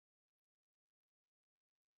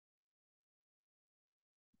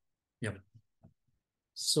Yep.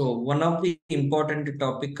 So one of the important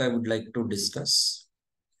topic I would like to discuss,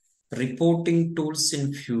 reporting tools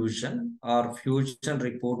in Fusion or Fusion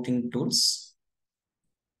reporting tools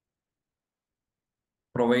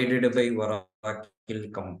provided by Oracle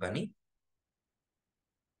company.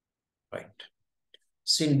 Right.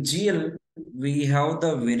 So in GL, we have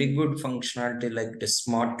the very good functionality like the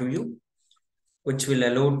Smart View, which will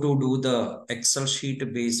allow to do the Excel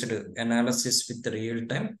sheet based analysis with the real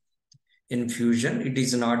time. In Fusion, it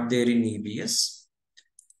is not there in EBS.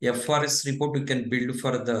 FRS report we can build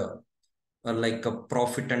for the like a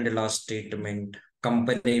profit and loss statement,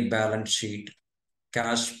 company balance sheet,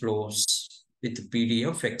 cash flows with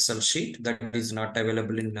PDF Excel sheet that is not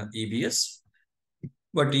available in EBS.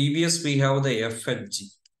 But EBS we have the FFG,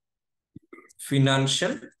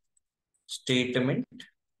 financial statement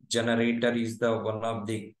generator is the one of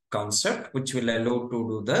the concept which will allow to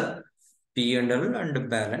do the P&L and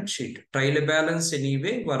balance sheet. Trial balance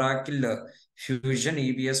anyway, Oracle Fusion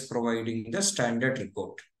EBS providing the standard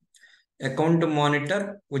report. Account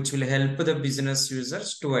monitor, which will help the business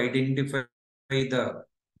users to identify the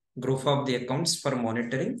group of the accounts for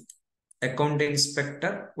monitoring. Account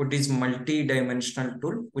inspector, which is multi-dimensional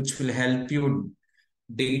tool, which will help you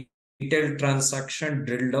detailed transaction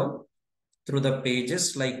drill down through the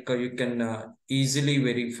pages. Like you can easily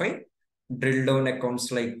verify drill down accounts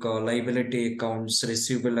like liability accounts,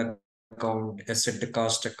 receivable account, asset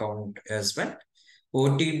cost account as well.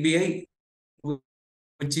 OTBI,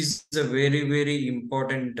 which is a very, very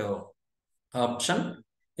important option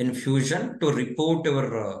in Fusion to report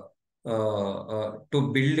our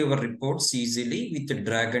to build our reports easily with the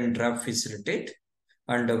drag and drop facilitate.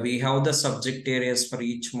 And we have the subject areas for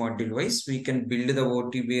each module wise. We can build the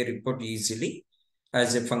OTBA report easily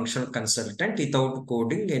as a functional consultant without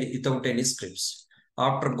coding, without any scripts.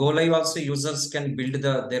 After go live also, users can build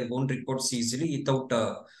their own reports easily without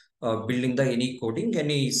building any coding,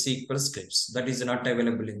 any SQL scripts. That is not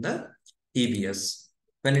available in the EBS.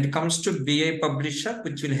 When it comes to BI publisher,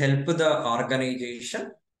 which will help the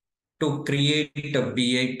organization to create a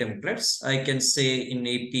BI templates, I can say in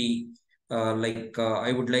AP,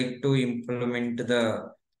 I would like to implement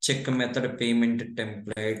the check method payment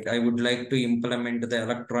template. I would like to implement the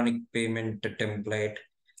electronic payment template,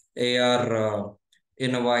 AR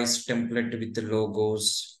invoice template with the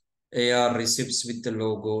logos, AR receipts with the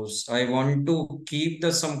logos. I want to keep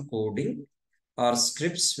the some coding or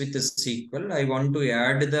scripts with the SQL. I want to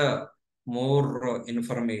add the more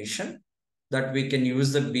information that we can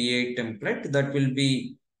use the BA template that will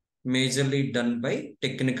be majorly done by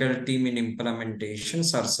technical team in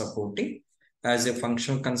implementations or supporting. As a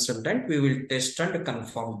functional consultant, we will test and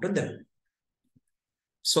confirm to them.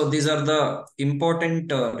 So these are the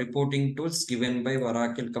important reporting tools given by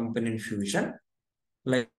Oracle company in Fusion.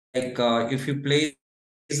 If you place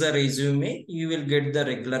the resume, you will get the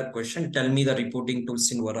regular question. Tell me the reporting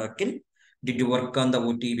tools in Oracle. Did you work on the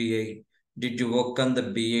OTBA? Did you work on the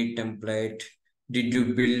BA template? Did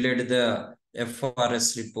you build the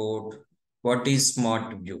FRS report? What is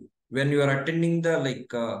Smart View? When you are attending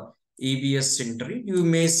the EBS interview, you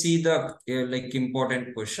may see the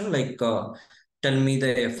important question tell me the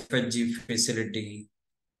FFG facility.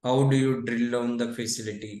 How do you drill down the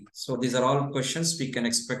facility? So these are all questions we can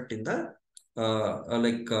expect in the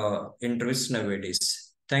interviews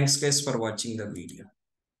nowadays. Thanks guys for watching the video.